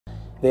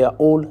they are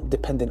all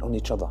dependent on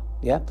each other.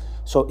 Yeah.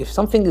 So if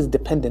something is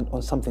dependent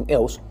on something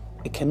else,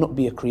 it cannot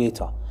be a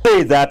creator.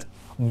 Say that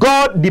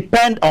God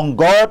depend on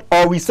God,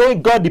 or we say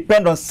God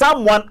depend on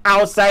someone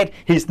outside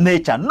his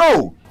nature.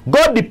 No,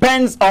 God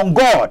depends on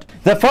God.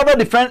 The Father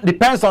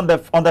depends on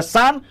the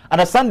Son,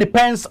 and the Son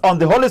depends on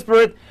the Holy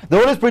Spirit. The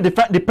Holy Spirit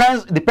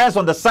depends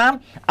on the Son,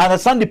 and the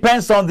Son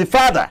depends on the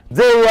Father.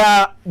 They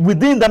are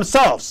within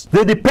themselves.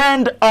 They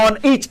depend on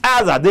each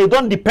other. They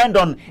don't depend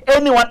on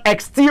anyone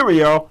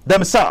exterior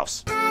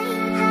themselves.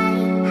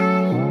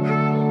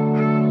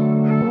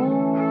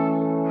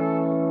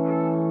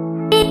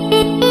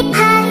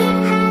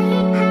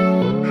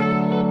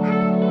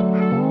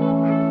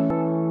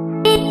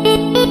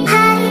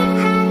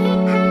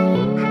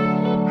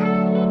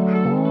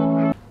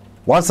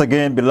 Once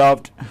again,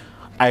 beloved,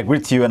 I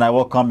greet you and I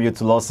welcome you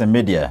to u.s.a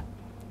Media.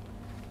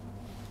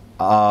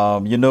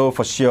 You know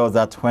for sure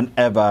that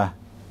whenever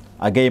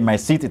I get in my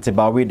seat, it's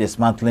about we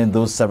dismantling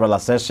those several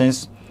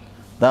assertions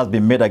that have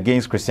been made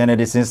against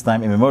Christianity since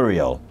time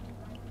immemorial.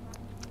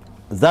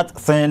 That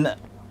thing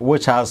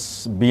which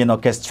has been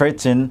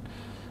orchestrating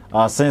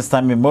since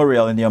time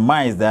immemorial in your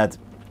minds that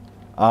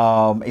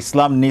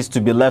Islam needs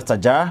to be left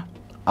ajar,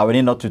 and we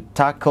need not to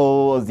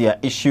tackle their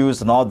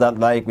issues and all that,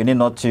 like we need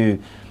not to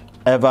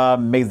ever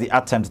make the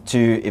attempt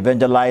to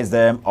evangelize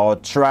them or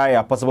try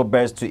our possible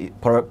best to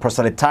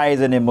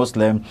proselytize any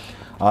Muslim.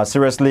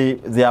 Seriously,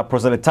 they are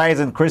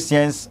proselytizing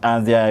Christians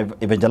and they are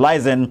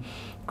evangelizing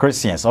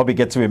Christians. I'll be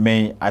get to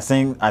me. I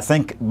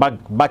think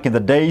back in the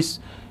days,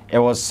 it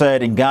was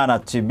said in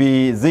Ghana to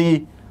be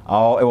it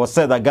was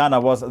said that Ghana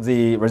was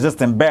the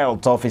resistant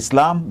belt of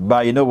Islam.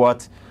 But you know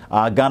what?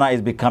 Ghana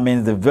is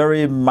becoming the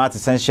very much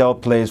essential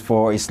place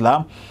for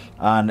Islam.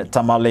 And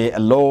Tamale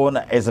alone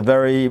is a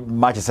very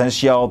much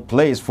essential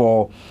place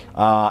for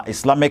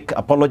Islamic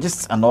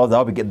apologists and all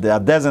that. There are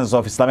dozens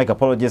of Islamic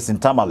apologists in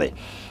Tamale.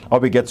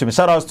 I'll be get to me.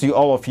 Shout outs to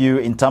all of you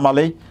in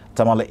Tamale,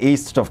 Tamale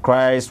East, Church of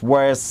Christ,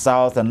 West,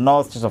 South, and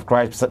North, Church of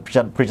Christ,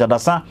 Preacher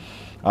Dasa.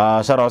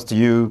 Shout outs to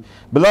you.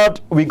 Beloved,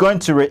 we're going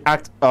to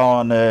react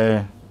on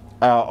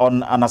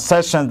an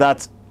assertion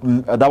that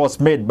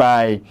was made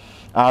by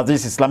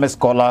this Islamic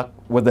scholar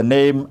with the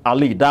name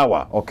Ali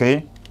Dawa,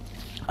 okay?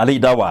 Ali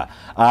Dawa.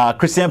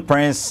 Christian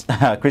Prince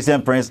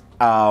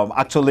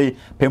actually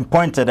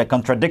pinpointed a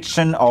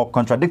contradiction or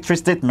contradictory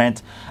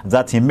statement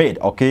that he made.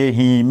 Okay,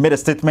 he made a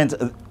statement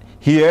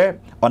here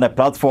on a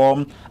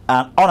platform,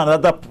 and on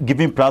another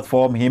given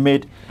platform, he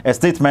made a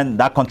statement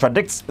that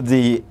contradicts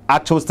the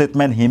actual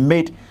statement he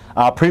made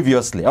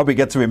previously. I'll be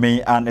get to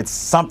me, and it's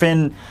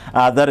something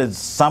that is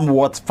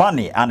somewhat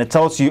funny, and it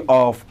tells you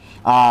of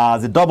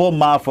the double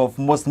mouth of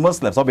most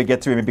Muslims. I'll be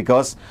get to it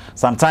because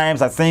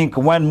sometimes I think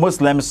when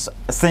Muslims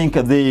think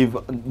they've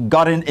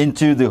gotten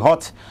into the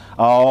hot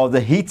or the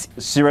heat,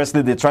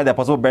 seriously, they try their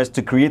possible best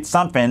to create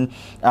something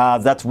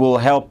that will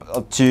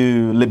help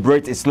to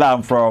liberate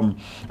Islam from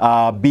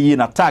being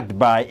attacked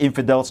by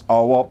infidels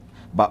or what.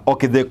 But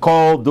okay, they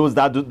call those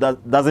that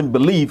doesn't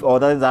believe or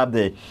doesn't have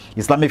the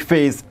Islamic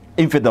faith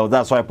infidel.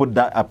 That's why I put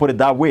it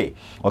that way.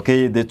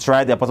 Okay, they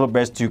try their possible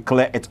best to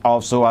clear it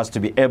off so as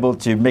to be able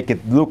to make it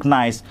look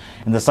nice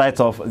in the sight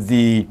of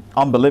the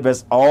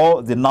unbelievers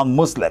or the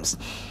non-Muslims.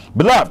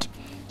 Beloved,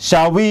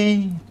 shall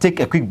we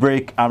take a quick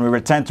break and we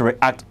return to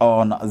react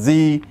on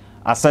the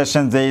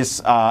assertion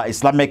this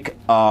Islamic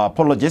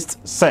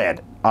apologist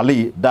said,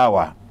 Ali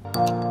Dawa.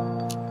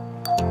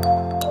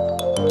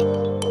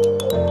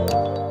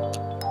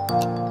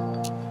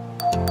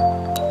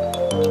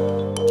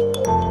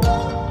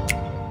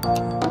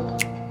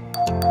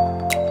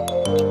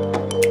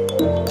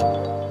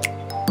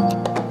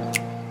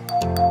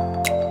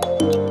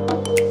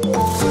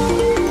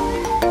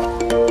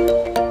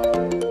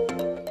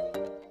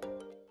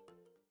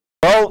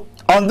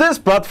 On this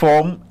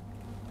platform,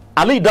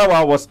 Ali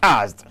Dawa was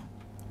asked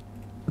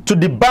to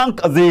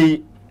debunk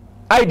the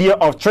idea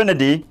of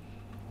Trinity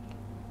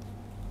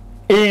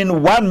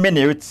in 1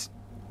 minute.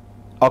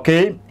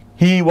 Okay,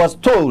 he was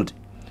told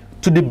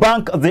to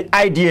debunk the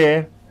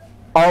idea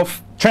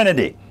of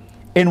Trinity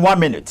in 1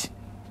 minute.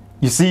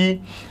 You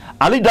see,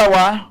 Ali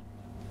Dawa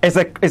is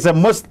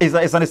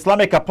an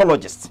Islamic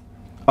apologist.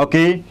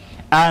 Okay,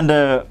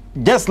 and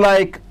just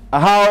like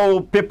how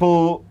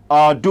people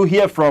do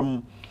hear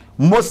from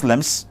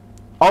Muslims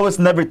always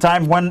and every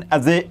time when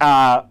they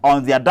are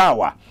on their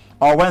Dawa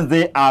or when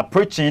they are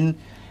preaching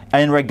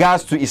in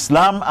regards to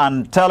Islam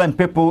and telling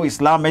people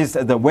Islam is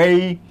the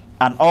way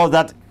and all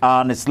that,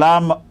 and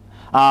Islam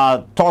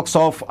talks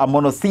of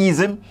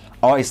monotheism,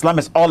 or Islam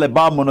is all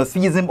about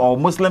monotheism, or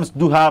Muslims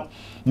do have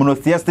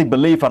monotheistic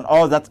belief and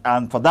all that,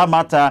 and for that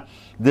matter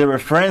they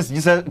reference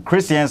Jesus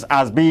Christians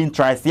as being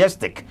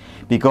tritheistic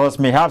because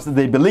perhaps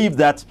they believe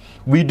that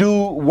we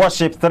do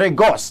worship 3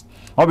 gods.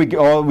 Or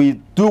we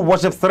do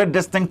worship 3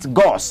 distinct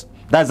gods.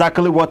 That's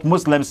exactly what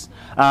Muslims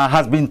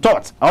has been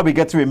taught. I'll be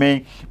getting with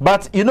me.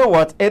 But you know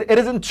what? It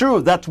isn't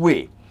true that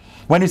way.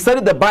 When you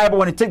study the Bible,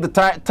 when you take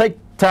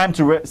time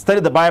to study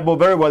the Bible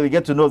very well, you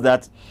get to know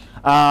that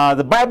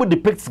the Bible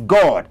depicts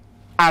God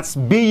as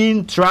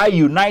being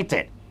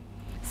tri-united.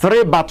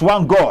 three but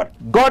one God.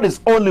 God is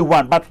only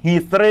one, but he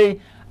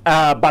three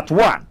but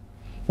one.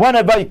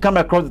 Whenever you come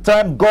across the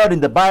term God in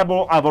the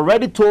Bible, I've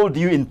already told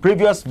you in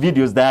previous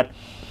videos that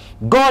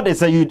God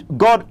is a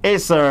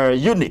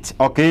unit,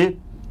 okay?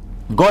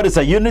 God is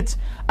a unit,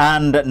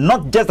 and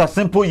not just a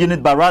simple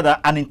unit, but rather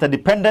an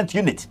interdependent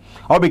unit.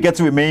 How we get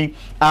with me?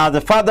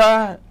 The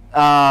Father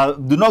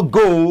do not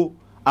go.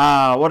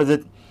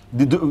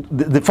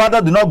 The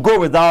Father do not go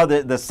without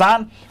the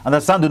Son, and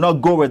the Son do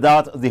not go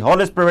without the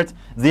Holy Spirit.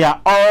 They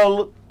are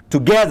all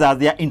together.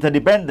 They are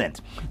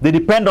interdependent. They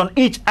depend on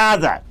each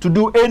other to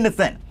do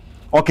anything.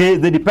 Okay,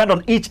 they depend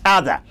on each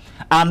other,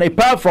 and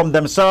apart from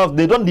themselves,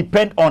 they don't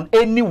depend on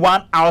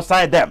anyone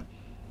outside them.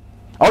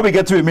 All we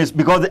get to is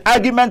because the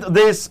argument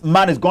this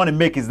man is going to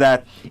make is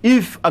that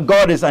if a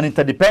God is an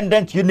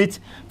interdependent unit,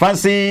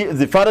 fancy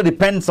the Father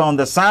depends on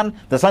the Son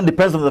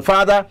depends on the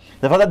Father,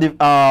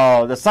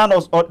 the Son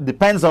also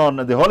depends on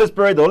the Holy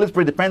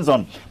Spirit depends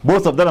on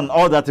both of them, and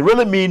all that, it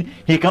really means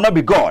he cannot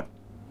be God.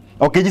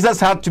 Okay, Jesus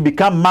had to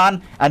become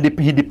man, and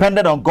he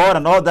depended on God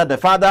and all that. The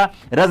Father,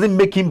 it doesn't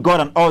make him God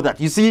and all that.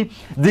 You see,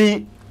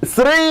 the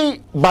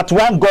three but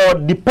one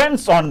God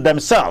depends on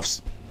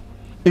themselves.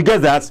 You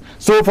get that?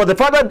 So for the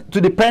Father to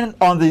depend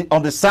on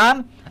the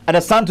Son, and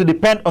the Son to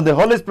depend on the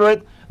Holy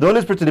Spirit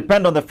to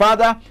depend on the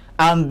Father,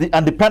 and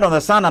depend on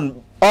the Son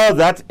and all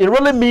that, it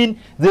really means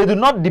they do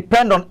not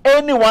depend on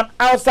anyone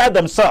outside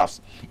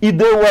themselves. If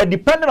they were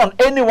dependent on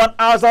anyone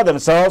outside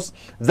themselves,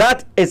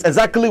 that is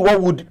exactly what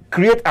would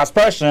create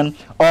aspersion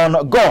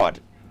on God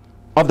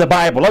of the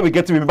Bible. Let me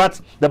get to it. But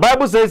the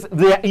Bible says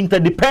they are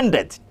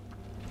interdependent.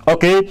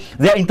 Okay,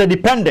 they are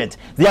interdependent.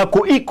 They are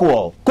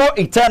co-equal,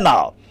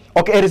 co-eternal.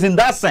 Okay, it is in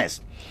that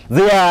sense.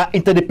 They are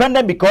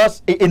interdependent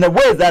because in a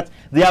way that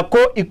they are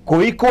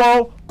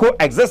co-equal,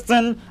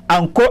 co-existing,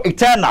 and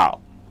co-eternal.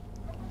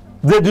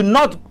 They do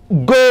not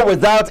go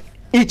without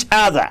each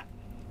other.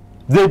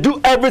 They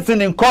do everything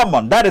in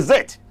common. That is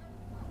it.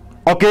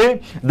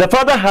 Okay? The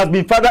Father has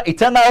been Father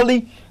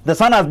eternally, the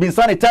Son has been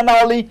Son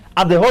eternally,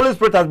 and the Holy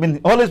Spirit has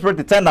been Holy Spirit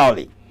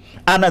eternally.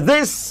 And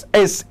this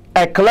is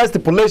a clear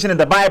stipulation in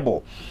the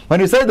Bible. When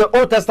you say the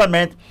Old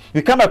Testament,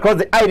 you come across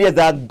the idea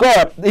that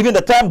God, even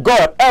the term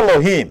God,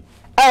 Elohim.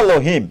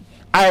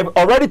 I've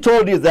already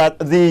told you that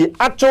the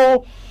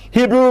actual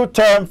Hebrew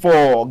term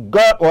for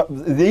God, or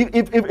the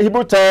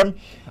Hebrew term,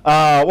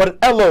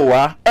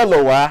 Eloah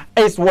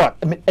is what?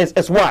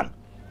 Is one.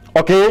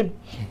 Okay?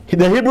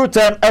 The Hebrew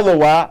term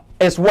Eloah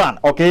is one.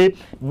 Okay?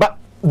 But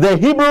the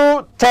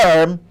Hebrew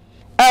term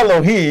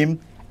Elohim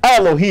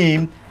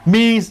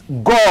means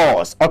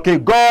gods. Okay?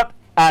 God,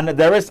 and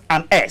there is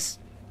an S.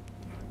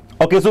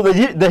 Okay, so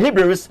the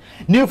Hebrews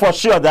knew for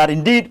sure that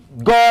indeed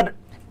God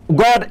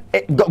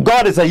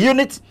is a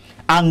unit,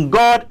 and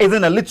God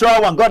isn't a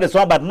literal one. God is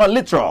one, but not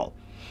literal.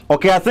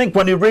 Okay, I think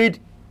when you read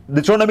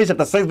Deuteronomy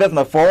chapter 6, verse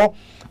number 4,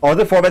 or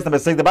the 4 verse number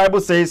 6, the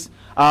Bible says,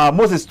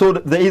 Moses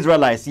told the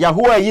Israelites,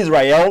 Yahuwah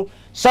Israel,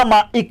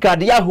 Shama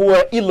Ikad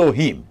Yahuwah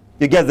Elohim.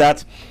 You get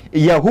that?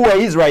 Yahuwah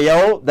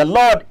Israel, the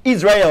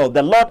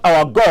Lord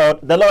our God,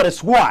 the Lord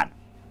is one.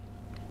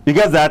 You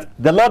get that?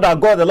 The Lord our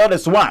God, the Lord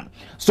is one.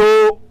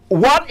 So,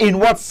 one in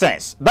what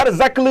sense? That is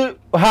exactly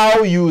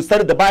how you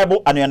study the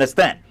Bible and you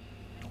understand.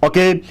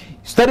 Okay?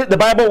 Study the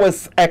Bible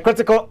with a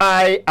critical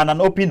eye and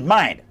an open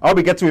mind. All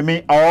we get to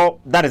me,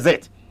 that is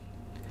it.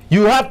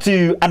 You have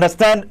to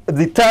understand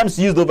the terms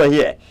used over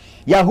here.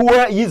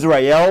 Yahuwah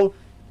Israel,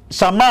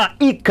 Shama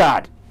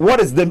Ikad. What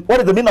is the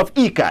meaning of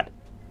Ikad?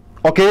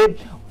 Okay?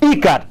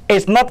 Ikad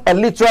is not a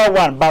literal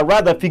one, but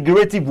rather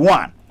figurative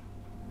one.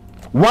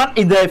 One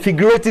in the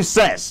figurative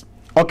sense.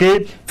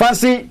 Okay?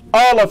 Fancy,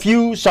 all of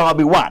you shall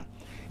be one.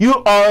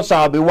 You all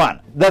shall be one.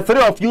 The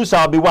three of you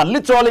shall be one.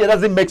 Literally, it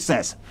doesn't make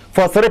sense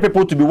for three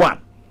people to be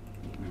one.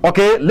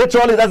 Okay?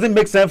 Literally, it doesn't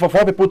make sense for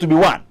four people to be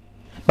one.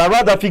 But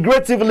rather,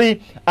 figuratively,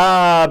 be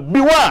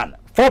one.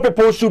 Four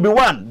people should be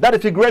one. That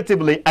is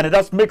figuratively, and it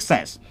does make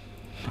sense.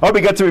 All we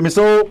get to me.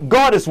 So,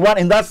 God is one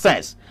in that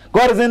sense.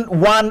 God isn't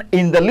one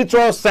in the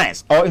literal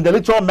sense or in the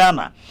literal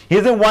manner. He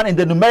isn't one in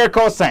the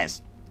numerical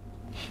sense.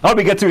 How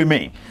we get to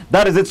me?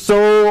 That is it.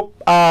 So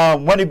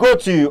when you go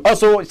to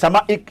also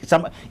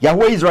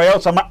Yahuwah Israel,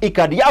 Shama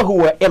Ikad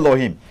Yahuwah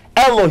Elohim.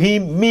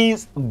 Elohim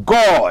means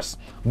gods.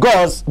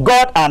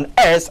 God and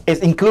S is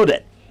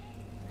included.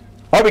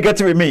 How we get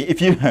to me?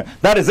 If you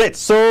that is it.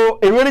 So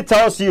it really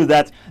tells you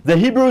that the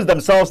Hebrews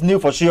themselves knew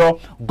for sure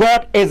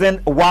God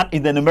isn't one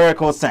in the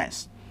numerical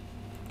sense.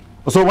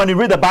 So when you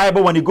read the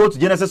Bible, when you go to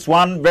Genesis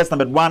 1, verse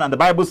number 1, and the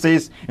Bible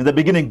says, in the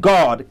beginning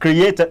God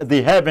created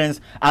the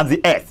heavens and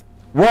the earth.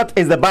 What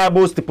is the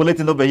Bible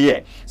stipulating over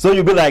here? So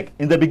you'll be like,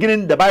 in the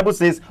beginning, the Bible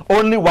says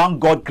only one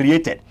God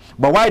created.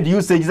 But why do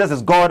you say Jesus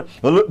is God,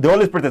 the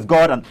Holy Spirit is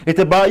God? And it's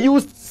about you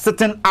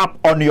sitting up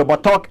on your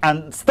buttock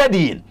and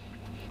studying.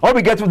 What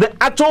we get to, the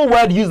actual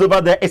word used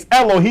over there is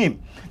Elohim.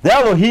 The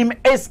Elohim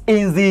is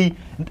in the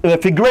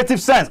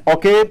figurative sense.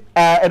 Okay,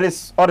 it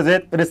is, what is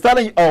it? It is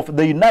telling of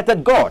the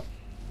united God.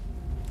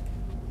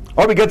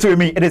 What we get to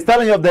me, it is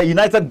telling you of the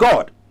united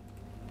God.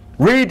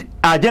 Read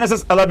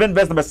Genesis 11,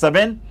 verse number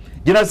 7.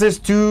 Genesis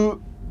 2,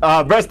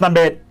 verse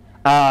number,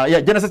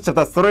 Genesis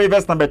chapter 3,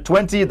 verse number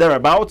 20,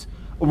 thereabout.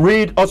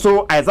 Read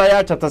also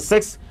Isaiah chapter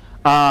 6,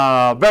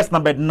 verse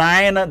number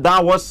 9.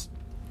 That was,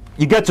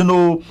 you get to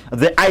know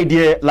the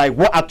idea, like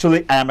what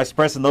actually I am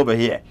expressing over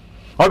here.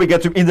 Or we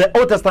get to, in the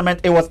Old Testament,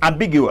 it was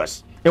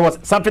ambiguous. It was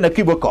something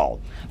equivocal.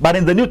 But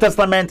in the New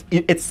Testament,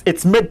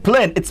 it's made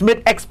plain, it's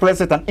made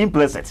explicit and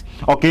implicit.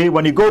 Okay,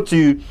 when you go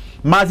to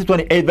Matthew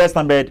 28, verse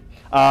number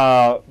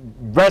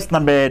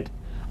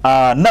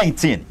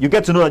 19, you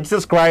get to know that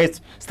Jesus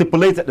Christ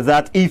stipulated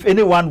that if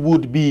anyone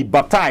would be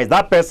baptized,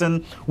 that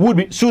person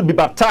should be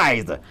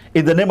baptized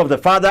in the name of the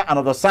Father and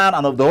of the Son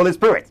and of the Holy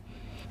Spirit.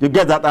 You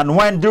get that? And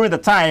when during the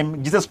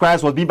time Jesus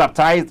Christ was being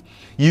baptized,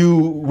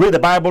 you read the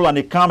Bible and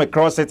you come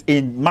across it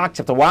in Mark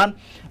chapter 1,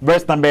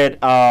 verse number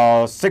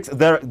 6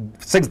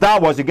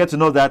 downwards, you get to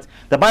know that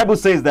the Bible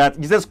says that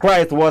Jesus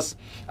Christ was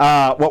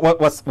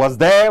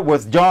there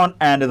with John,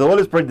 and the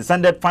Holy Spirit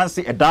descended,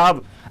 fancy a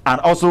dove, and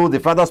also the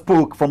Father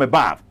spoke from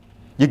above.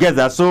 You get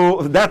that?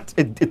 So that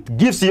it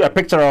gives you a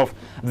picture of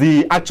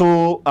the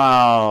actual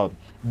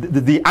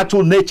the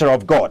actual nature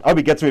of God. How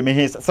we get to him?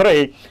 He's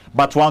three,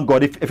 but one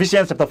God. If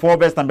Ephesians chapter 4,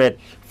 verse number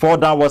 4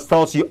 downwards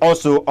tells you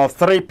also of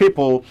three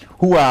people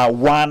who are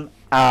one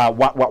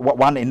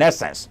in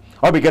essence.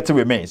 How we get to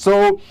remain.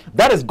 So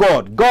that is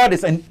God. God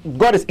is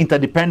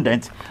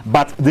interdependent,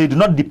 but they do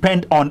not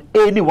depend on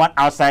anyone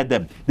outside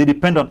them. They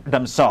depend on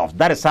themselves.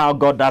 That is how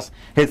God does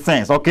his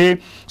things. Okay.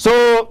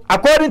 So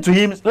according to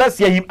him, let's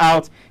hear him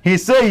out.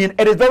 He's saying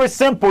it is very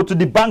simple to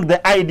debunk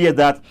the idea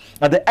that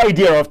the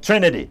idea of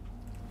Trinity.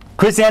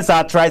 Christians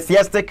are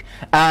tritheistic,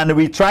 and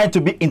we trying to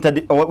be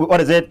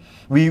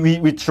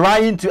we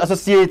trying to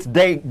associate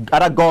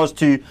other gods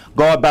to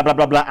God, blah blah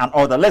blah blah, and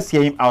all that. Let's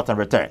hear him out and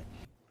return.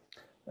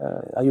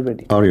 Are you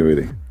ready? Are you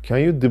ready? Can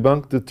you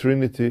debunk the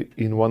Trinity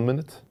in 1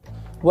 minute?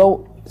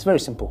 Well, it's very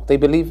simple. They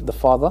believe the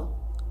Father,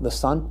 the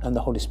Son, and the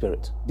Holy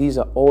Spirit. These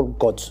are all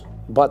gods,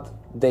 but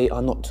they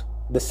are not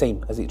the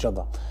same as each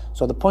other.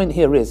 So the point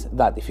here is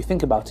that if you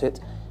think about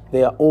it,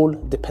 they are all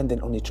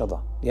dependent on each other.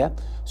 Yeah.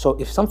 So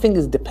if something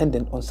is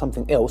dependent on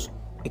something else,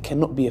 it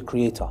cannot be a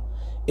creator.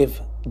 If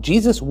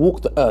Jesus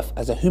walked the earth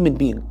as a human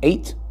being,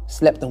 ate,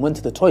 slept, and went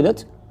to the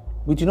toilet,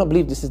 we do not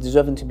believe this is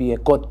deserving to be a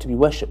god to be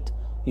worshipped.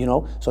 You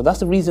know, so that's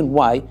the reason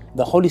why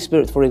the Holy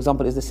Spirit, for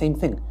example, is the same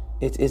thing.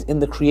 It is in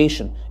the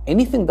creation.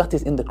 Anything that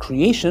is in the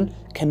creation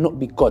cannot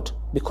be God,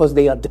 because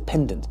they are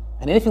dependent,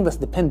 and anything that's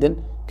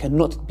dependent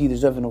cannot be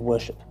deserving of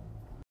worship.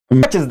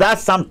 What is that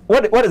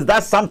what is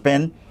that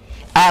something,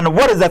 and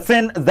what is the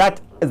thing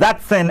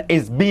that thing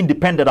is being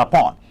dependent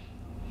upon?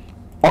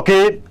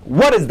 Okay,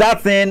 what is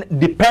that thing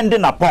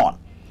dependent upon?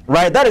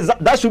 Right,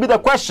 that should be the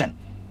question.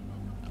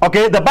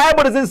 Okay, the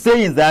Bible isn't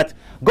saying that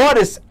God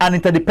is an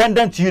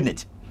interdependent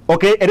unit.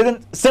 Okay, it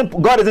isn't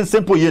simple. God isn't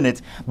simple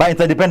unit, but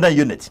interdependent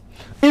unit.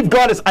 If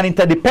God is an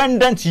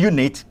interdependent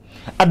unit,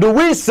 do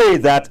we say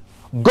that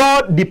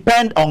God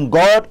depend on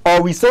God,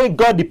 or we say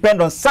God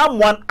depend on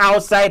someone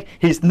outside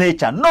his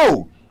nature?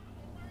 No,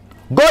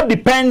 God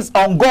depends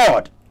on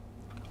God.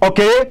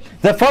 Okay,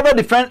 the Father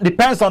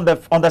depends on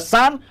the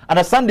Son, and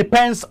the Son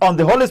depends on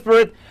the Holy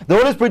Spirit. The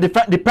Holy Spirit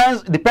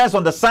depends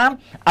on the Son,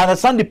 and the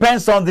Son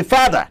depends on the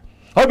Father.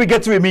 How we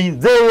get to it mean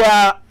they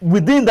are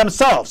within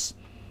themselves.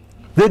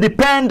 They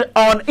depend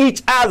on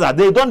each other.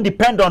 They don't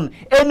depend on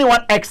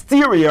anyone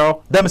exterior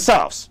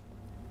themselves.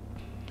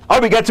 How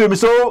we get to him?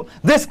 So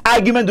this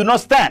argument do not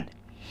stand.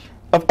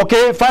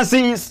 Okay,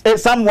 fancy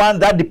someone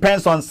that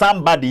depends on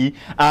somebody.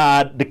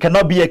 They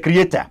cannot be a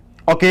creator.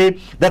 Okay,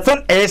 the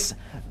thing is,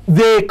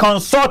 they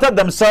consulted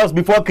themselves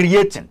before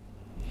creating,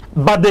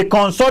 but they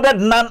consulted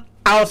none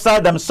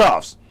outside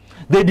themselves.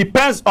 They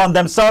depend on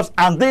themselves,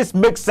 and this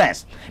makes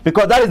sense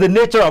because that is the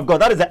nature of God.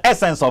 That is the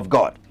essence of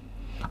God.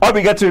 How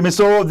we get to him?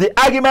 So the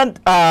argument,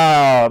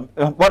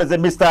 what is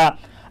it, Mr.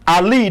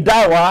 Ali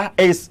Dawa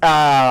is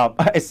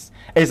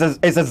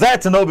a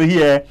certain over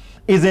here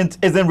isn't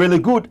really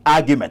good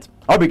argument.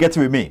 How we get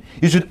to me?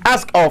 You should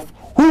ask of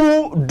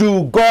who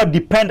do God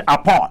depend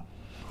upon?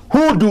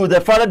 Who do the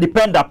Father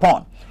depend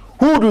upon?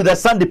 Who do the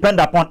Son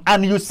depend upon?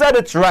 And you said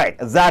it right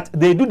that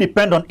they do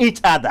depend on each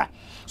other.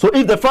 So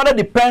if the Father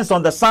depends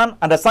on the Son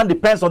and the Son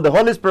depends on the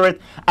Holy Spirit,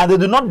 and they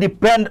do not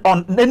depend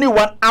on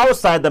anyone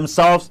outside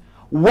themselves,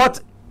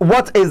 what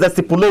is the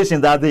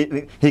stipulation that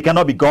he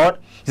cannot be God?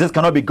 Jesus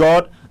cannot be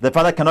God. The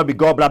Father cannot be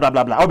God. Blah blah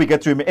blah blah. How we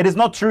get to him? It is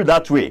not true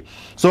that way.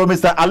 So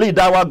Mr. Ali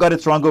Dawa got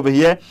it wrong over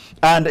here,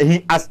 and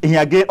he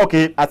again.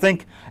 Okay, I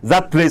think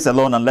that place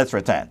alone, and let's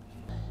return.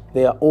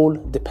 They are all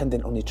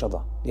dependent on each other.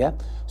 Yeah.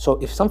 So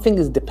if something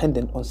is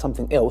dependent on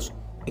something else,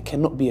 it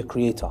cannot be a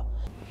creator.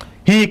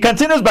 He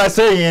continues by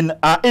saying,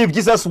 if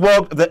Jesus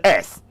walked the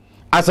earth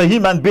as a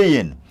human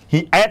being,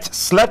 he ate,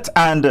 slept,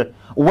 and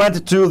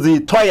went to the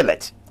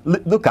toilet.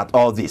 Look at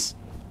all this.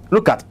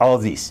 Look at all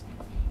this.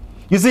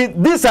 You see,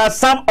 these are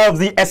some of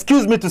the,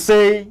 excuse me to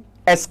say,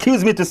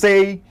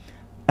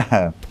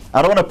 I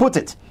don't want to put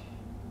it.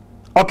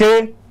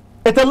 Okay?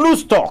 It's a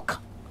loose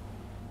talk.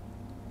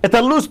 It's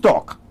a loose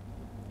talk.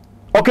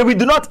 Okay, we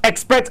do not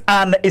expect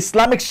an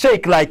Islamic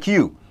sheikh like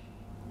you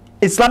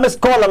Islamic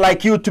scholar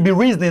like you to be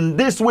reasoning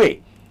this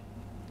way?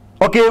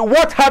 Okay,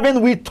 what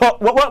haven't we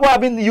taught? What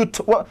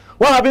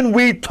haven't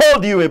we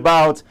told you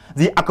about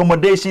the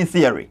accommodation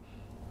theory?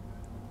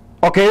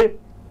 Okay,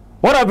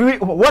 what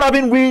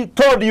haven't we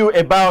told you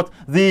about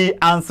the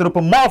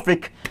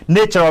anthropomorphic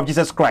nature of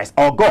Jesus Christ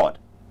or God?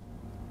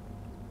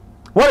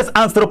 What is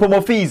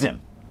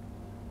anthropomorphism?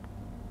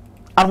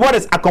 And what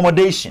is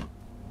accommodation?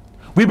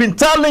 We've been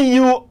telling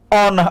you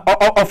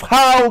of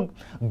how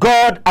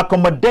God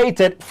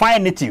accommodated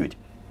finitude.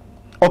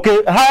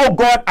 Okay, how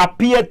God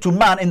appeared to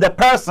man in the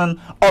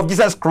person of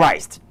Jesus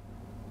Christ.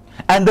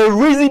 And the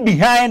reason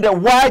behind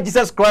why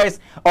Jesus Christ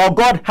or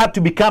God had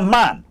to become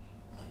man.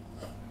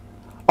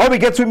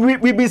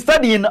 We've been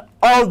studying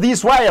all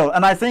this while,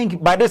 and I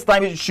think by this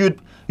time you should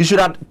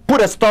have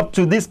put a stop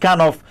to this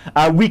kind of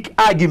weak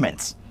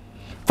arguments.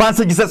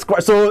 Fancy Jesus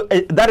Christ. So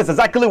that is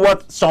exactly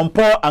what Sean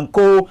Paul and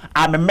co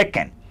are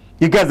making.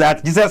 You get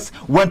that? Jesus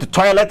went to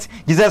toilet.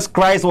 Jesus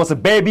Christ was a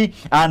baby,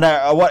 and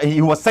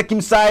he was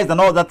circumcised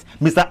and all that.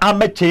 Mr.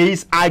 Ahmed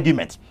Chase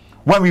argument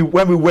when we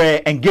were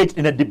engaged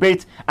in a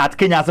debate at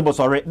Kenya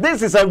Sorry,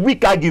 this is a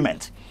weak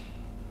argument.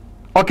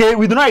 Okay,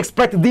 we do not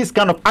expect this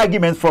kind of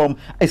argument from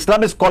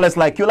Islamic scholars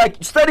like you. Like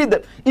study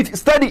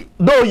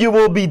though you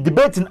will be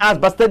debating us,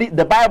 but study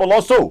the Bible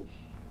also.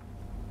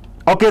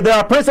 Okay, there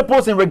are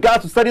principles in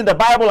regards to studying the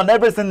Bible and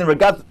everything in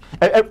regards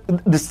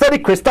to the study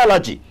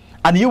Christology,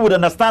 and you would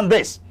understand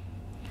this.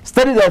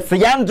 Study the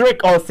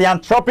theandric or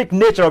theanthropic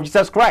nature of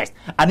Jesus Christ,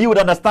 and you would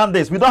understand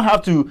this. You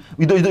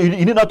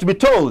need not to be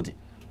told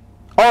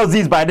all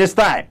these by this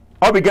time.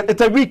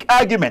 It's a weak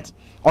argument.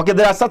 Okay,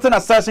 there are certain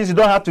assertions you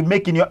don't have to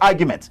make in your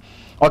argument.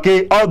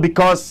 Okay, all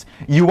because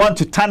you want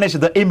to tarnish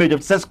the image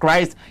of Jesus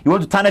Christ. You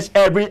want to tarnish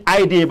every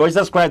idea about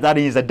Jesus Christ that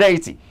he is a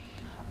deity.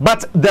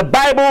 But the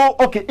Bible,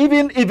 okay,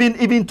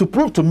 even to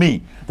prove to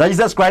me that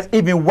Jesus Christ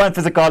even went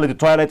physically to the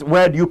toilet,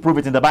 where do you prove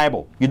it in the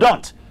Bible? You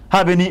don't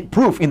have any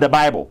proof in the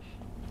Bible.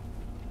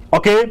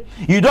 Okay,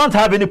 you don't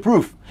have any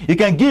proof. You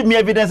can give me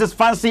evidences.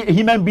 Fancy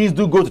human beings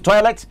do go to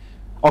toilet.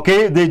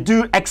 Okay, they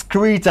do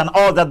excrete and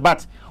all that,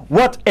 but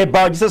what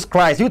about Jesus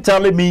Christ? You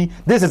telling me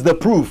this is the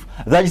proof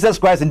that Jesus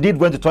Christ indeed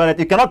went to toilet?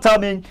 You cannot tell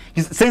me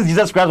since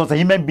Jesus Christ was a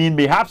human being,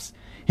 perhaps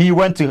he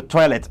went to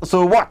toilet.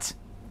 So what?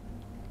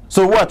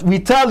 So what? We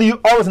tell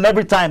you always and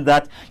every time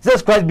that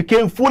Jesus Christ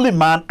became fully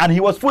man and he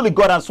was fully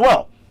God as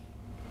well.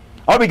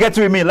 All we get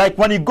to me, like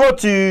when you go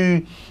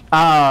to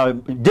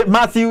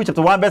Matthew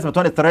chapter 1 verse number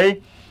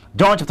 23,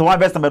 John chapter 1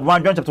 verse number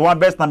 1, John chapter 1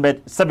 verse number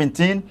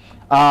 17,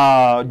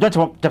 John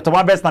chapter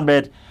 1 verse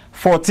number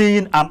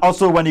 14, and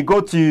also when you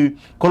go to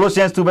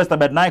Colossians 2 verse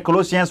number 9,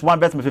 Colossians 1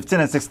 verse number 15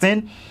 and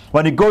 16,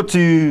 when you go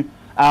to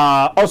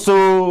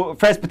also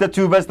 1 Peter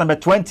 2 verse number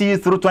 20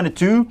 through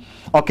 22,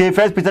 okay,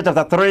 1 Peter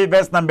chapter 3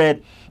 verse number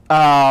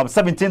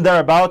 17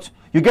 thereabout,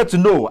 you get to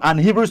know,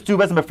 and Hebrews 2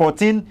 verse number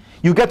 14,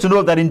 you get to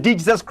know that indeed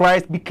Jesus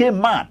Christ became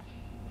man.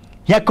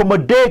 He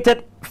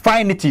accommodated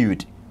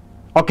finitude,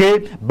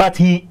 okay, but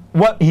he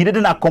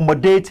didn't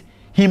accommodate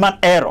human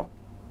error.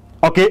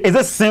 Okay, is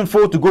it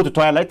sinful to go to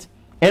toilet?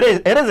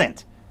 It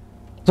isn't.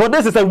 So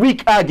this is a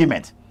weak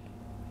argument.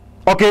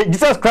 Okay,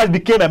 Jesus Christ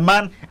became a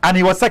man and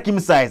he was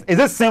circumcised. Is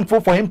it sinful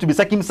for him to be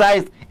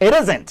circumcised? It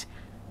isn't.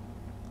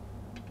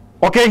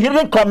 Okay, he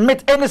didn't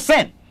commit any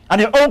sin.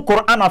 And your own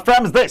Quran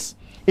affirms this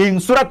in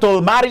Surah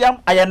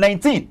Al-Maryam, ayah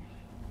 19.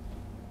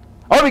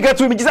 All we get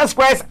to him, Jesus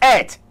Christ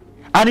ate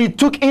and he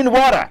took in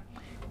water.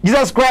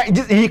 Jesus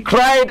Christ, he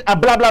cried,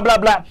 blah, blah, blah,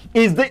 blah.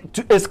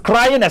 Is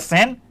crying a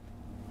sin?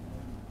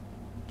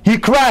 He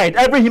cried.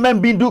 Every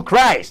human being do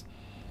cries.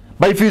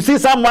 But if you see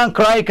someone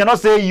cry, you cannot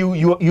say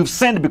you've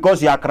sinned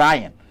because you are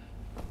crying.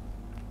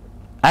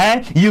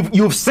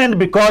 You've sinned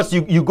because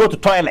you go to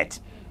toilet.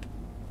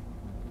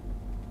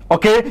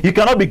 Okay? You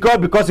cannot be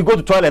God because you go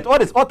to toilet.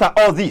 What are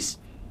all these?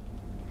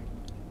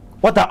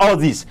 What are all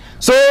these?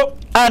 So,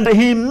 and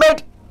he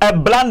made a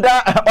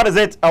blunder. What is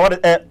it?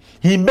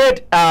 He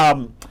made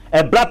a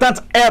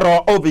blatant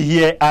error over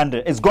here, and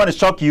it's going to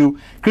shock you.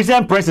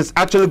 Christian Prince is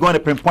actually going to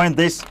pinpoint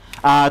this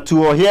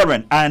to our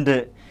hearing,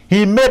 and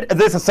he made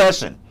this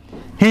assertion.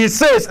 He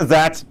says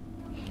that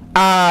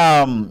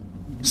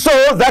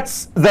so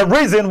that's the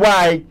reason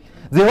why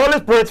the Holy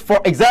Spirit,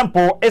 for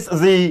example, is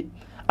the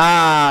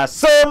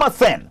same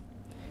thing.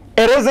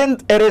 It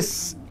isn't. It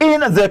is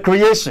in the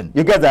creation.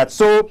 You get that?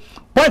 So,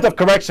 point of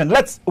correction.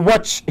 Let's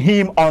watch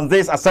him on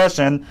this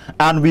assertion,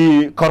 and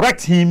we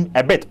correct him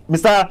a bit.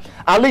 Mr.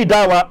 Ali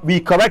Dawa, we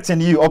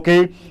correcting you,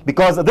 okay?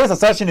 Because this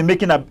assertion you're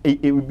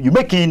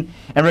making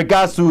in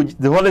regards to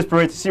the Holy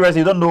Spirit.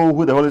 Seriously, you don't know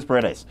who the Holy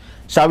Spirit is.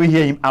 Shall we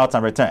hear him out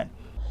and return?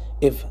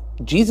 If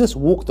Jesus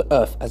walked the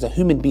earth as a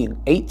human being,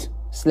 ate,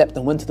 slept,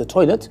 and went to the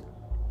toilet,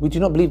 we do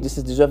not believe this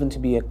is deserving to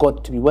be a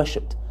God to be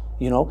worshipped.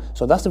 You know,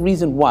 so that's the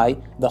reason why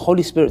the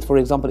Holy Spirit, for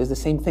example, is the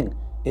same thing.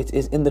 It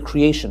is in the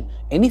creation.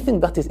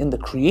 Anything that is in the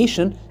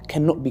creation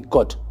cannot be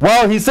God.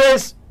 Well, he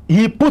says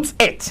he puts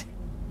it.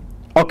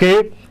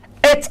 Okay,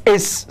 it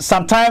is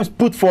sometimes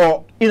put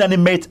for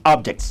inanimate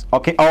objects.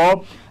 Okay,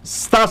 or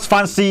stars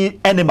fancy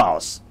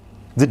animals,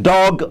 the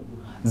dog,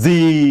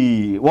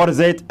 the, what is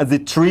it, the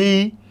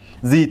tree,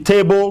 the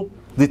table,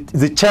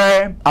 the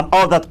chair, and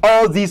all that.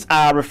 All these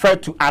are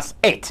referred to as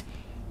it.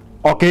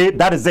 Okay,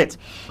 that is it.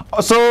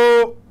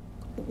 So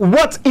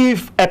what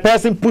if a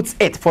person puts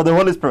it for the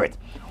Holy Spirit?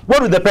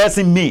 What would the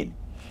person mean?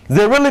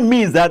 They really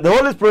means that the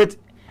Holy Spirit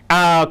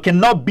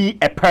cannot be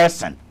a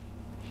person.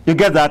 You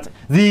get that?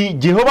 The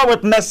Jehovah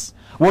Witness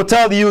will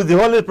tell you the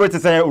Holy Spirit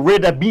is a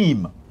radar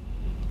beam,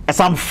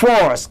 some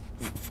force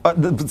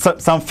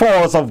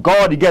of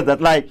God. You get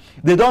that? Like,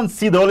 they don't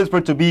see the Holy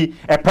Spirit to be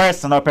a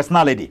person or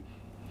personality.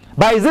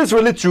 But is this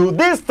really true?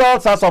 This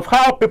tells us of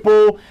how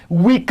people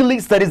weekly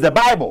studies the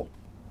Bible.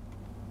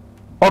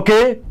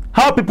 Okay,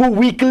 how people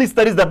weekly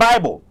studies the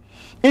Bible.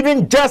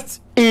 Even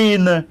just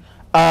in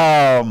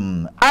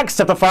Acts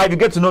chapter 5, you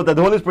get to know that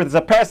the Holy Spirit is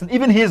a person.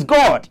 Even he is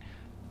God.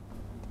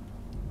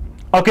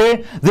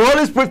 Okay, the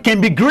Holy Spirit can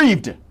be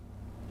grieved.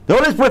 The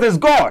Holy Spirit is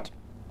God.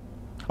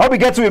 How we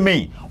get to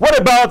me? What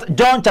about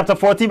John chapter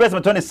 14 verse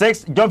number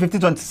 26, John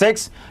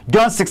 15:26,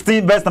 John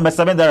 16 verse number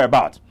 7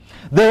 thereabout?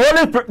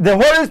 The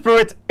Holy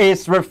Spirit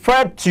is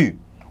referred to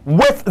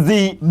with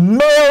the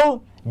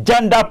male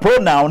gender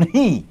pronoun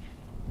he.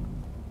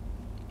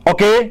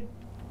 Okay,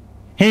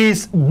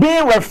 he's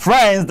being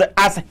referenced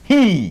as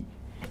he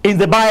in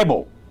the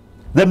Bible.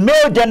 The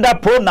male gender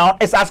pronoun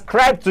is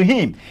ascribed to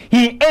him.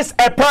 He is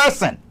a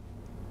person.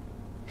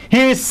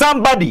 He is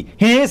somebody.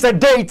 He is a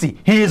deity.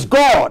 He is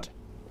God.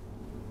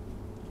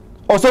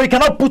 Also, you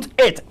cannot put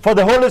it for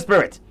the Holy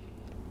Spirit.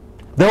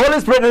 The Holy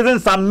Spirit isn't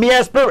some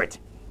mere spirit.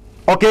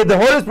 Okay, the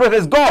Holy Spirit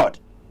is God.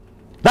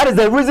 That is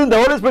the reason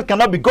the Holy Spirit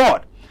cannot be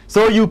God.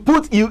 So you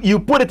put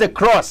it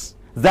across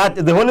that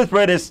the Holy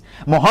Spirit is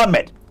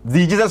Muhammad.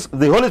 The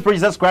Holy Spirit,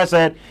 Jesus Christ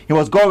said he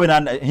was going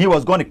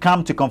to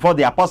come to comfort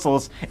the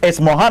apostles. It's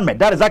Muhammad.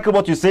 That is exactly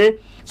what you say.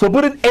 So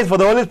putting it for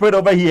the Holy Spirit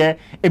over here,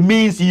 it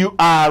means you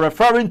are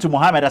referring to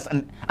Muhammad as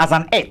an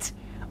it,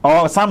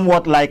 or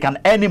somewhat like an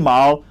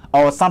animal,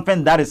 or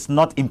something that is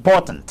not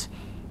important.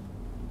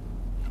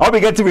 Are we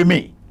getting with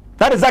me?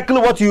 That is exactly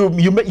what you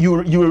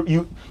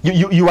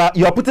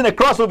are putting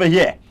across over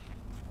here.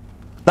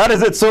 That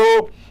is it.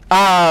 So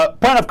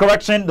point of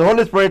correction: the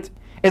Holy Spirit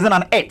isn't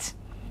an it.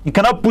 You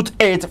cannot put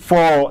it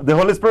for the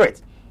Holy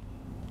Spirit.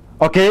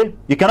 Okay?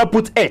 You cannot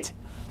put it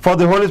for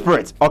the Holy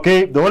Spirit.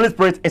 Okay? The Holy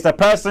Spirit is a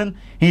person.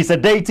 He is a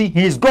deity.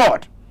 He is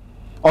God.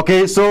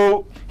 Okay?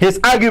 So his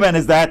argument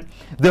is that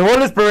the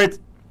Holy Spirit,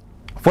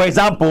 for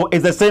example,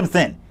 is the same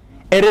thing.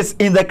 It is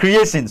in the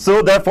creation.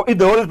 So therefore, if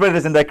the Holy Spirit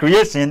is in the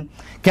creation,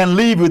 can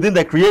live within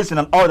the creation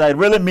and all that, it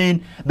really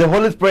means the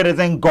Holy Spirit is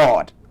in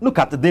God. Look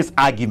at this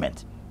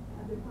argument.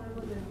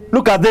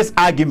 Look at this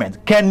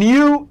argument. Can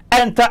you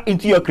enter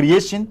into your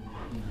creation?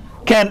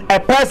 Can a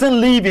person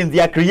live in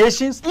their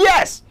creations?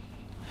 Yes.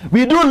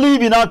 We do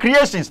live in our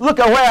creations. Look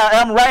at where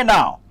I am right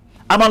now.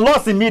 I'm on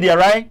Lost in Media,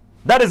 right?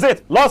 That is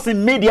it. Lost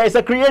in Media is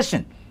a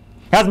creation.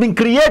 It has been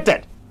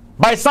created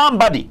by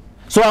somebody.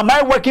 So am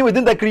I working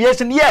within the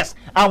creation? Yes,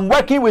 I'm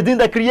working within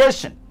the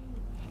creation.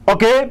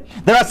 Okay?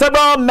 There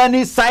are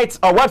many sites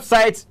or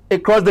websites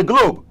across the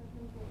globe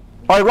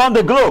or around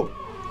the globe.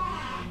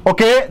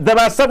 Okay? There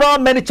are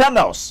many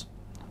channels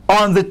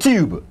on the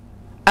tube.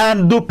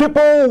 And do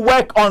people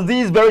work on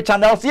these very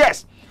channels?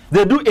 Yes,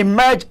 they do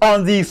emerge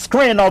on the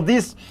screen of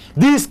these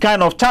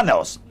kind of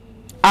channels.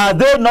 Are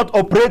they not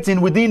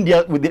operating within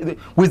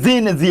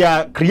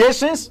their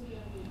creations?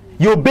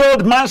 You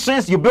build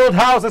mansions, you build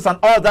houses and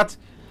all that,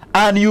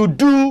 and you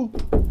do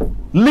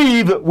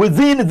live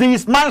within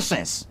these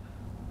mansions.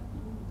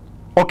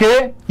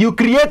 Okay? You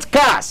create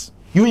cars,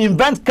 you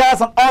invent cars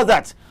and all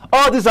that.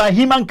 All these are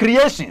human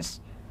creations.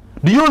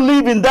 Do you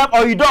live in them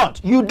or you don't?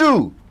 You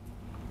do.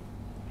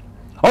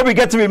 Or we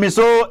get to me.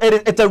 So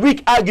it's a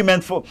weak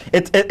argument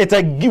it's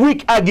a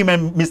weak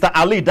argument Mr.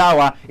 Ali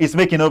Dawa is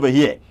making over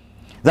here,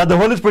 that the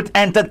Holy Spirit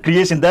entered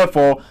creation,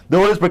 therefore the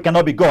Holy Spirit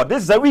cannot be God.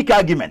 This is a weak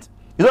argument.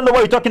 You don't know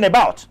what you're talking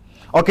about.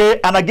 Okay,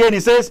 and again he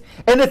says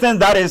anything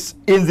that is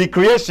in the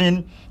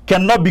creation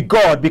cannot be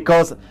God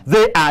because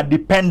they are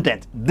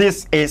dependent.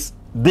 This is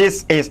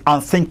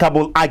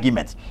unthinkable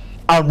argument,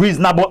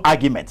 unreasonable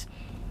argument.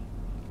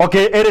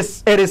 Okay, it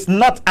is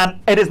not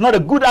a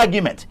good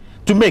argument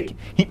to make.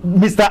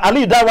 Mr.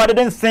 Ali Dawa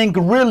didn't think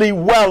really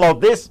well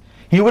of this.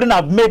 He wouldn't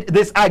have made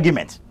this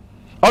argument.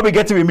 All we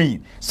get to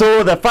me.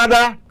 So the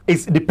Father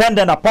is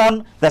dependent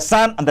upon the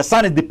Son, and the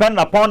Son is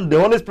dependent upon the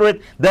Holy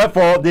Spirit.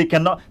 Therefore, the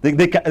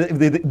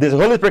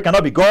Holy Spirit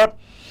cannot be God.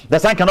 The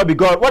Son cannot be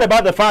God. What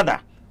about the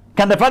Father?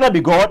 Can the Father be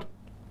God?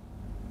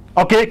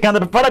 Okay, can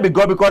the Father be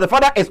God? Because the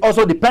Father is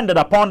also dependent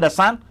upon the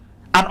Son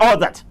and all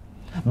that.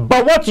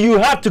 But what you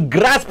have to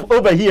grasp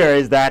over here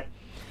is that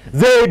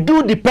they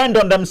do depend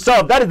on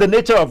themselves. That is the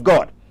nature of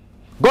God.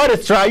 God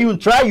is triune,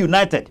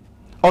 tri-united.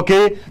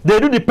 Okay? They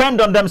do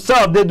depend on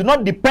themselves. They do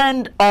not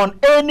depend on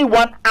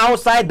anyone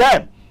outside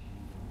them.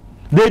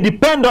 They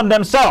depend on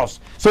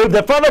themselves. So if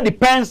the Father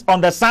depends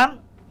on the Son,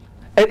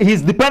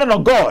 he's dependent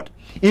on God.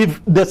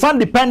 If the Son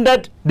depends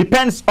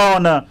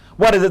on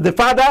the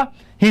Father,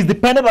 he's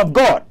dependent on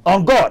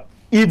God.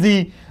 if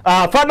the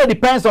Father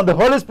depends on the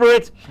Holy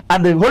Spirit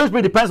and the Holy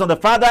Spirit depends on the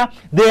Father,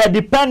 they are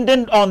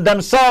dependent on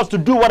themselves to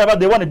do whatever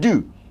they want to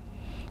do.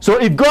 So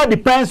if God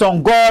depends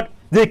on God,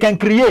 they can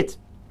create.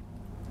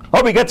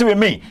 Hope you get it with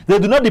me. They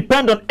do not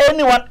depend on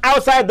anyone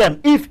outside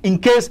them. If in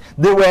case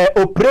they were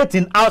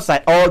operating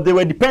outside or they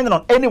were dependent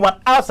on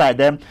anyone outside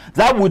them,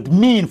 that would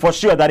mean for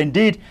sure that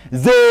indeed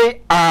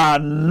they are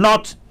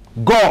not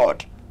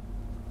God,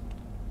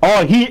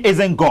 or he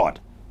isn't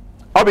God.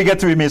 Hope you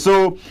get it with me.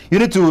 So you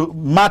need to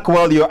mark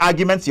well your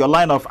arguments, your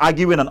line of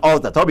arguing and all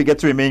that. Hope you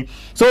get it with me.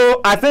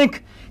 So I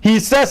think he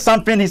says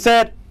something. He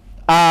said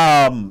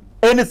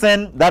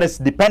anything that is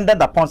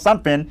dependent upon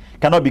something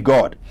cannot be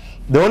God.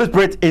 The Holy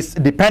Spirit is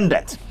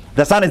dependent.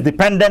 The Son is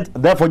dependent.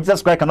 Therefore,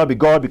 Jesus Christ cannot be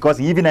God because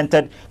he even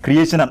entered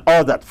creation and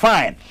all that.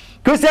 Fine.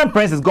 Christian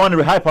Prince is going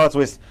to help us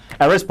with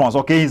a response.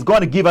 Okay, he's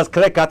going to give us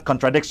clear-cut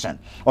contradiction.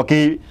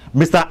 Okay,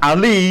 Mr.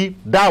 Ali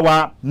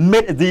Dawa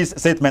made this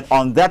statement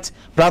on that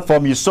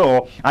platform you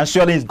saw, and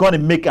surely he's going to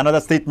make another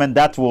statement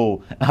that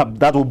will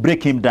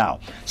break him down.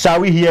 Shall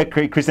we hear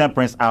Christian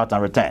Prince out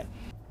and return?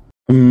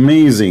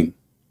 Amazing.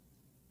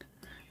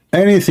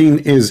 Anything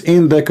is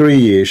in the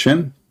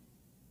creation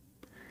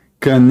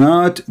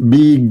cannot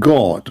be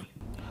God.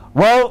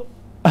 Well,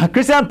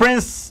 Christian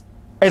Prince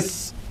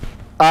is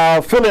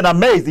feeling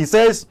amazed. He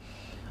says,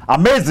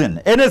 amazing.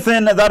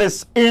 Anything that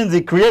is in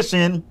the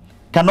creation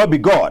cannot be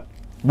God.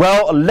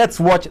 Well, let's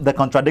watch the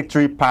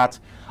contradictory part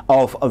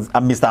of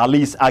Mr.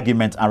 Ali's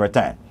argument and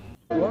return.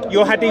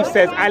 Your hadith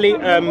says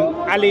Allah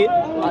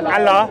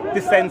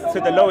descends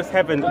to the lowest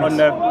heaven on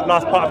the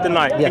last part of the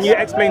night. Yes. Can you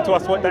explain to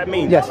us what that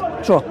means? Yes,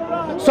 sure.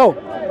 So,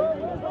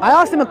 I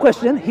asked him a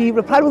question, he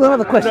replied with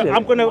another question. No,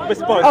 I'm going to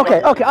respond.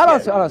 Okay, I'll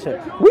answer.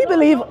 We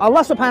believe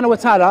Allah subhanahu wa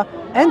ta'ala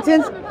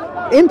enters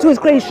into his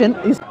creation.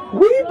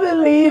 We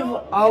believe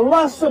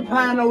Allah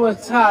subhanahu wa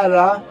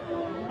ta'ala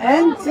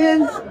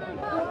enters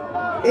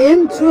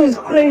into his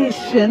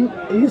creation.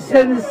 You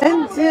said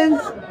enters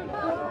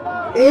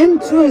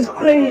into his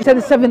creation,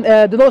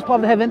 the lowest part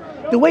of the heaven,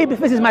 the way it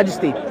befits his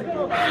majesty.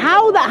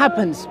 How that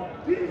happens,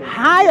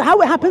 how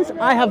it happens,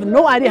 I have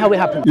no idea how it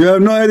happens. You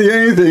have no idea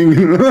anything.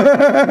 You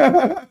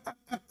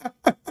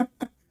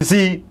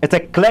see, it's a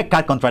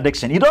clear-cut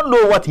contradiction. You don't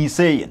know what he's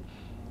saying.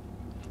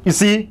 You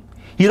see,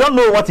 you don't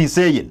know what he's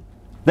saying.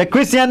 The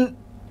Christian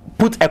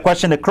put a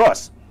question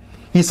across.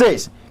 He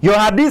says, your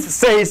hadith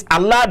says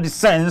Allah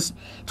descends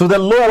to the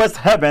lowest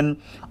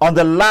heaven on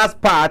the last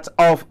part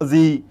of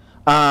the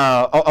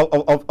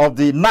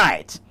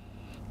night.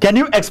 Can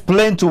you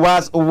explain to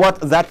us what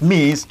that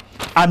means?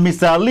 And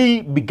Mr.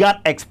 Ali began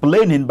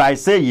explaining by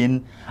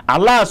saying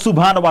Allah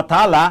subhanahu wa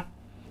ta'ala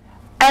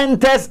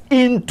enters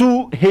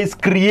into his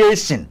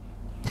creation.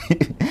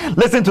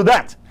 Listen to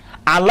that.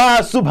 Allah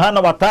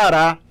subhanahu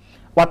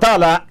wa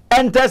ta'ala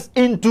enters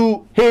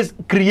into his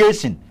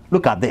creation.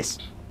 Look at this.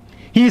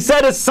 He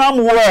said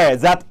somewhere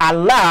that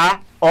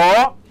Allah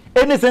or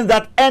anything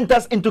that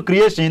enters into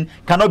creation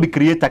cannot be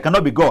creator,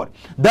 cannot be God.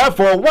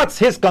 Therefore, what's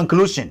his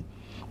conclusion?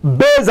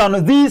 Based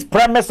on these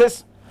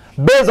premises,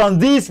 based on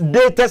these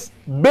data,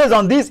 based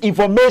on these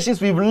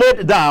informations we've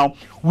laid down,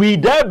 we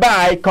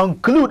thereby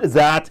conclude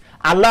that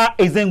Allah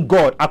isn't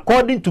God,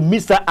 according to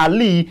Mr.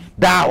 Ali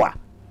Dawa.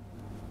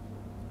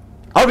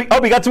 How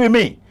we got to with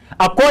me?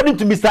 According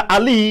to Mr.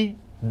 Ali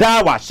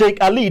Dawa, Sheikh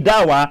Ali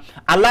Dawa,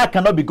 Allah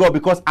cannot be God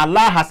because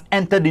Allah has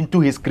entered into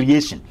his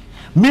creation.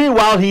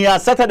 Meanwhile, he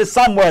has stated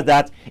somewhere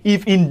that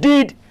if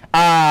indeed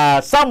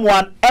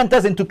someone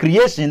enters into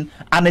creation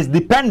and is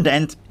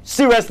dependent,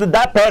 seriously,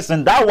 that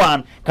person, that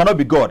one cannot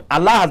be God.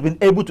 Allah has been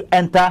able to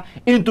enter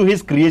into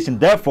his creation.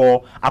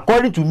 Therefore,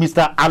 according to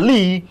Mr.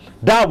 Ali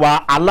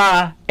Dawa,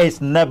 Allah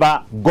is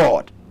never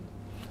God.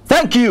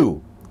 Thank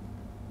you.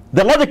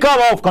 The logical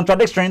law of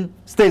contradiction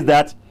states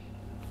that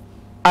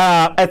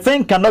a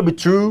thing cannot be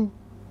true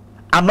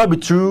and not be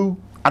true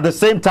at the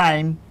same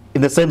time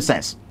in the same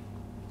sense.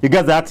 You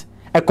get that?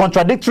 A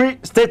contradictory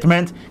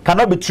statement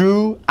cannot be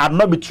true and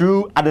not be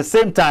true at the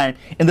same time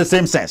in the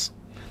same sense.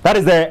 That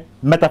is the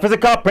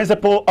metaphysical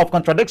principle of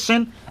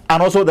contradiction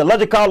and also the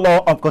logical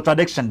law of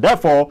contradiction.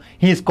 Therefore,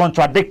 he is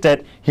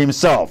contradicted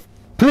himself.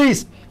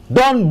 Please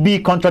don't be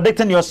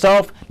contradicting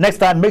yourself. Next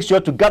time, make sure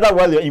to gather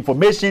well your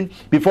information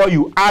before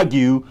you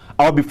argue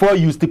or before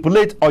you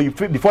stipulate or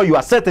before you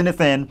assert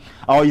anything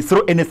or you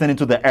throw anything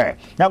into the air.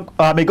 Now,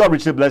 may God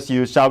richly bless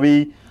you. Shall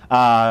we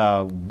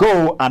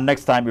go and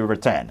next time we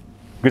return?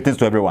 Greetings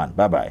to everyone.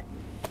 Bye-bye.